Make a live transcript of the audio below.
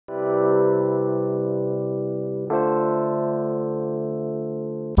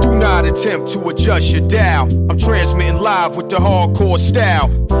attempt to adjust your dial. I'm transmitting live with the hardcore style.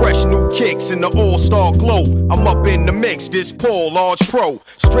 Fresh new kicks in the all-star glow. I'm up in the mix, this Paul, large pro.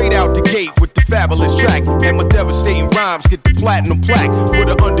 Straight out the gate with the fabulous track. And my devastating rhymes get the platinum plaque. For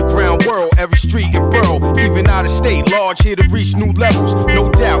the underground world, every street and borough. Even out of state, large here to reach new levels.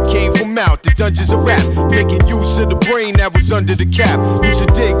 No doubt, came from out the dungeons of rap. Making use of the brain that was under the cap. Used to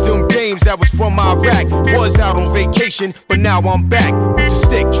dig them games that was from Iraq. Was out on vacation, but now I'm back. With the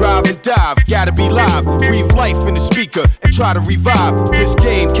stick, drive and dive. Gotta be live, breathe life in the speaker and try to revive this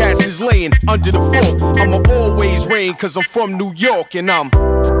game. Cast is laying under the fort. I'ma always reign cause I'm from New York and I'm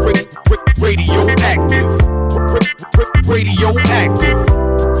radioactive. Radioactive.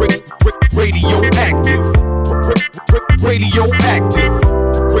 Radioactive. Radioactive. Radioactive.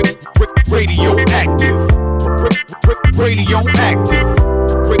 Radioactive.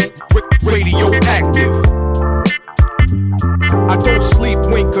 Radioactive. I don't sleep,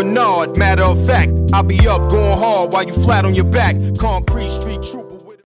 wink or nod. Matter of fact, I'll be up going hard while you flat on your back. Concrete street true.